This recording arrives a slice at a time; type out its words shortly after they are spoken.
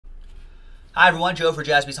Hi everyone, Joe for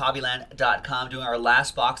JaspysHobbyland.com doing our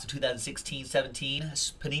last box of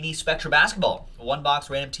 2016-17 Panini Spectra Basketball. One box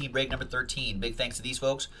random team break number 13. Big thanks to these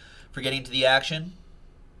folks for getting into the action.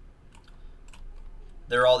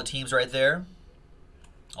 There are all the teams right there.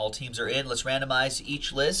 All teams are in. Let's randomize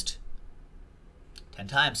each list 10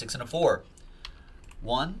 times, 6 and a 4.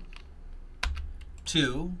 1,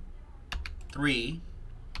 2, 3,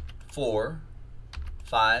 4,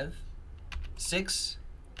 5, 6,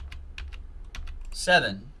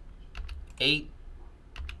 7, 8,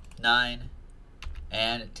 9,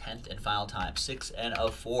 and 10th and final time. 6 and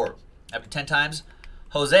a 4. After 10 times,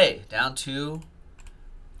 Jose down to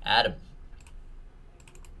Adam.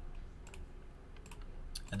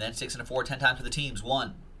 And then 6 and a 4, 10 times for the teams.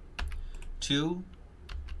 1, 2,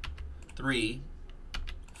 3,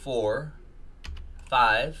 4,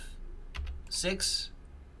 5, 6,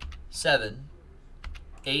 7,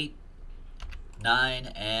 8, 9,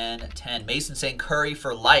 and 10. Mason saying Curry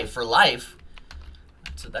for life. For life?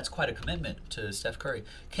 That's quite a commitment to Steph Curry.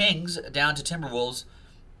 Kings down to Timberwolves.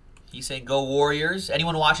 He's saying go Warriors.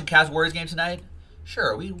 Anyone watching Cavs-Warriors game tonight?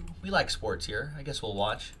 Sure, we like sports here. I guess we'll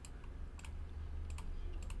watch.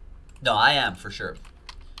 No, I am for sure.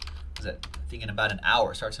 Is that thinking about an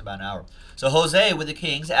hour? Starts in about an hour. So Jose with the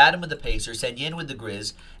Kings, Adam with the Pacers, Senyin with the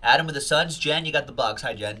Grizz, Adam with the Suns, Jen, you got the Bucks.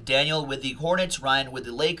 Hi Jen. Daniel with the Hornets, Ryan with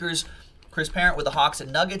the Lakers, Chris Parent with the Hawks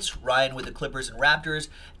and Nuggets, Ryan with the Clippers and Raptors,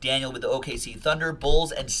 Daniel with the OKC Thunder,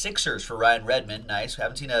 Bulls and Sixers for Ryan Redmond. Nice.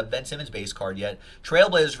 Haven't seen a Ben Simmons base card yet.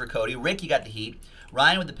 Trailblazers for Cody. Rick, you got the Heat.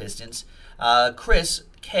 Ryan with the Pistons. Chris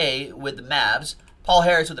K with the Mavs. Paul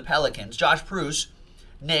Harris with the Pelicans. Josh Bruce,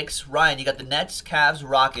 Knicks. Ryan, you got the Nets, Cavs,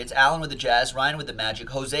 Rockets. Allen with the Jazz. Ryan with the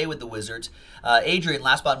Magic. Jose with the Wizards. Adrian,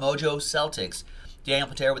 Last Spot Mojo, Celtics. Daniel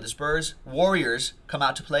Patera with the Spurs. Warriors come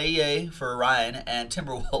out to play for Ryan. And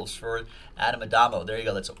Timberwolves for Adam Adamo. There you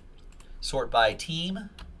go. Let's sort by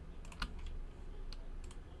team.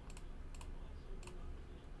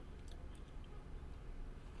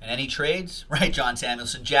 And any trades? Right, John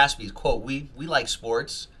Samuelson. Jaspys, quote, we like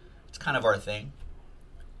sports. It's kind of our thing.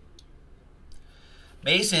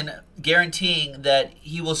 Mason guaranteeing that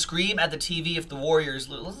he will scream at the TV if the Warriors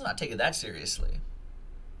lose. Let's not take it that seriously.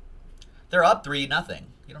 They're up 3-0.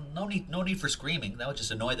 You know, no need for screaming. That would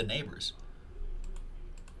just annoy the neighbors.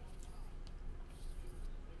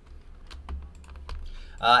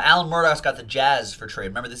 Alan Murdoch's got the Jazz for trade.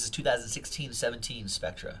 Remember, this is 2016-17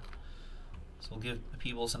 Spectra. So we'll give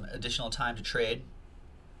people some additional time to trade.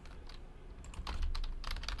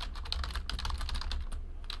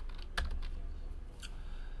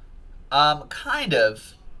 Kind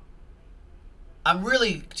of.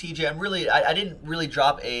 TJ, I didn't really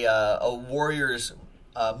drop a Warriors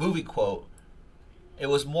movie quote. It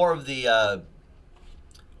was more of the, I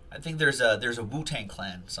think there's a Wu-Tang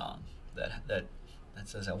Clan song that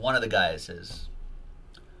says that one of the guys says,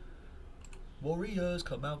 Warriors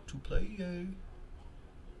come out to play.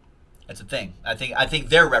 That's a thing. I think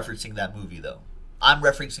they're referencing that movie though. I'm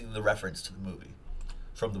referencing the reference to the movie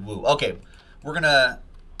from the Wu. Okay, we're gonna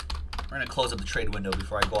close up the trade window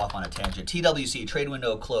before I go off on a tangent. TWC, trade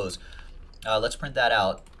window close. Let's print that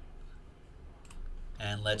out.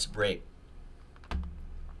 And let's break.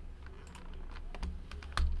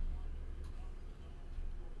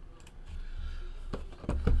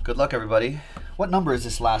 Good luck, everybody. What number is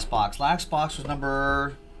this last box? Last box was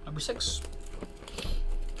number 6.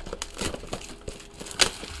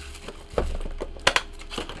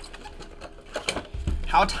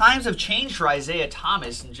 How times have changed for Isaiah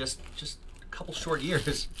Thomas in just a couple short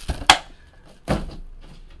years. All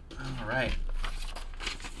right.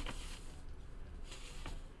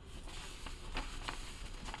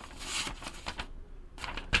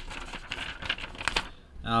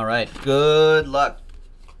 All right. Good luck.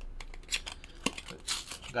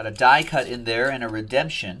 Got a die cut in there and a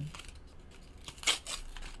redemption.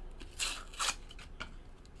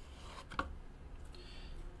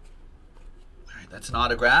 That's an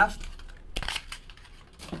autograph.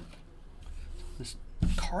 This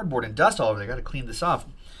cardboard and dust all over there. Got to clean this off.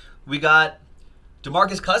 We got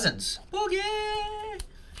DeMarcus Cousins. Boogie.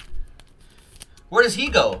 Where does he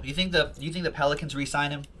go? You think the Pelicans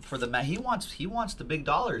re-sign him for the? He wants the big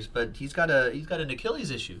dollars, but he's got an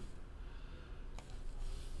Achilles issue.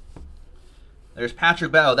 There's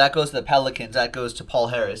Patrick Beverley. Oh, that goes to the Pelicans. That goes to Paul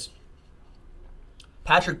Harris.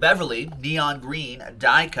 Patrick Beverley, neon green,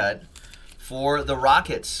 die cut for the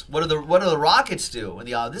Rockets. What do the Rockets do?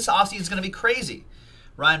 This offseason is going to be crazy.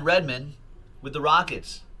 Ryan Redmond with the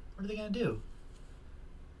Rockets. What are they going to do?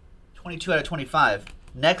 22 out of 25.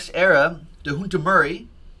 Next era, DeHunter Murray.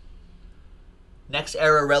 Next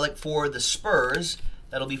era relic for the Spurs.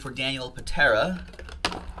 That'll be for Daniel Patera.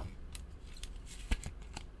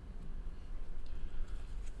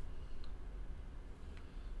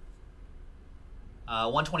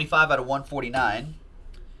 $125 out of 149.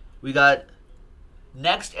 We got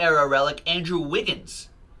next era relic, Andrew Wiggins.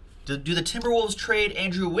 Do the Timberwolves trade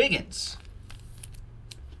Andrew Wiggins?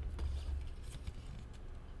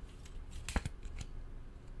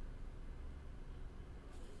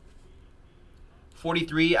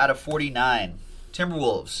 $43 out of 49.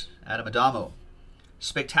 Timberwolves, Adam Adamo.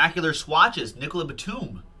 Spectacular swatches, Nicola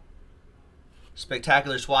Batum.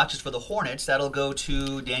 Spectacular swatches for the Hornets. That'll go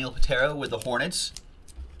to Daniel Patera with the Hornets.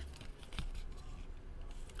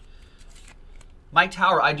 Mike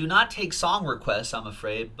Tower, I do not take song requests, I'm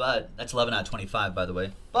afraid, but that's 11 out of 25, by the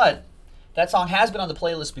way. But that song has been on the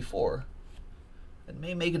playlist before. It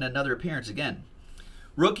may make another appearance again.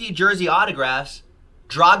 Rookie jersey autographs,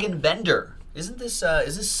 Dragan Bender. Isn't this,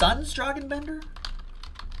 is this Suns Dragan Bender?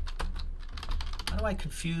 How do I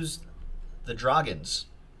confuse the Dragons?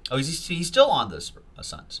 Oh, he's still on the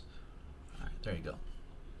Suns. All right, there you go.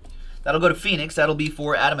 That'll go to Phoenix. That'll be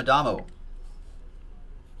for Adam Adamo.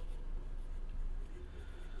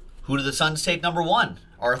 Who do the Suns take number 1?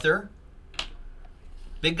 Arthur?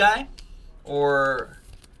 Big guy? Or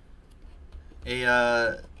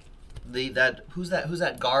a who's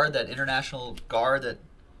that guard, that international guard that?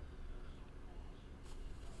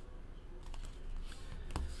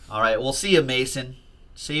 All right, we'll see you, Mason.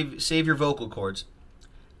 Save your vocal cords.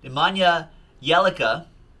 Nemanja Bjelica,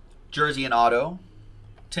 jersey and auto,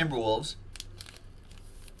 Timberwolves.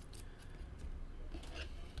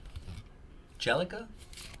 Bjelica?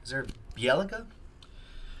 Is there Bjelica?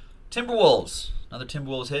 Timberwolves. Another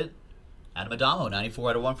Timberwolves hit. Adam Adamo, 94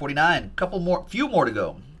 out of 149. Few more to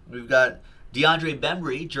go. We've got DeAndre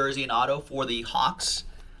Bembry, jersey and auto for the Hawks.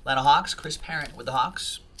 Atlanta Hawks. Chris Parent with the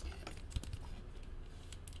Hawks.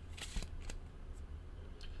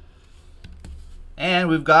 And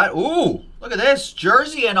we've got, ooh, look at this.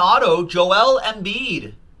 Jersey and auto, Joel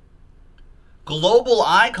Embiid. Global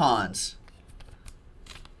icons.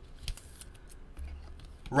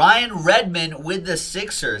 Ryan Redmond with the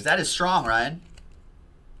Sixers. That is strong, Ryan.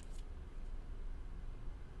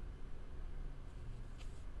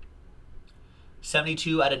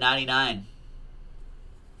 $72 out of 99.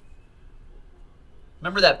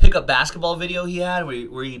 Remember that pickup basketball video he had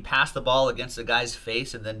where he passed the ball against the guy's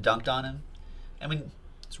face and then dunked on him? I mean,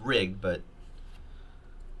 it's rigged, but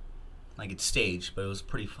like it's staged, but it was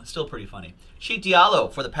still pretty funny. Sheik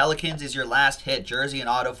Diallo for the Pelicans is your last hit. Jersey and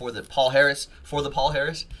auto for Paul Harris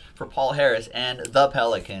and the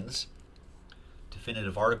Pelicans.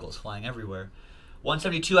 Definitive articles flying everywhere.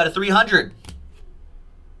 172 out of 300.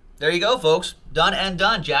 There you go, folks. Done and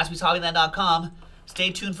done. JaspysHobbyland.com. Stay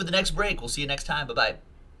tuned for the next break. We'll see you next time. Bye-bye.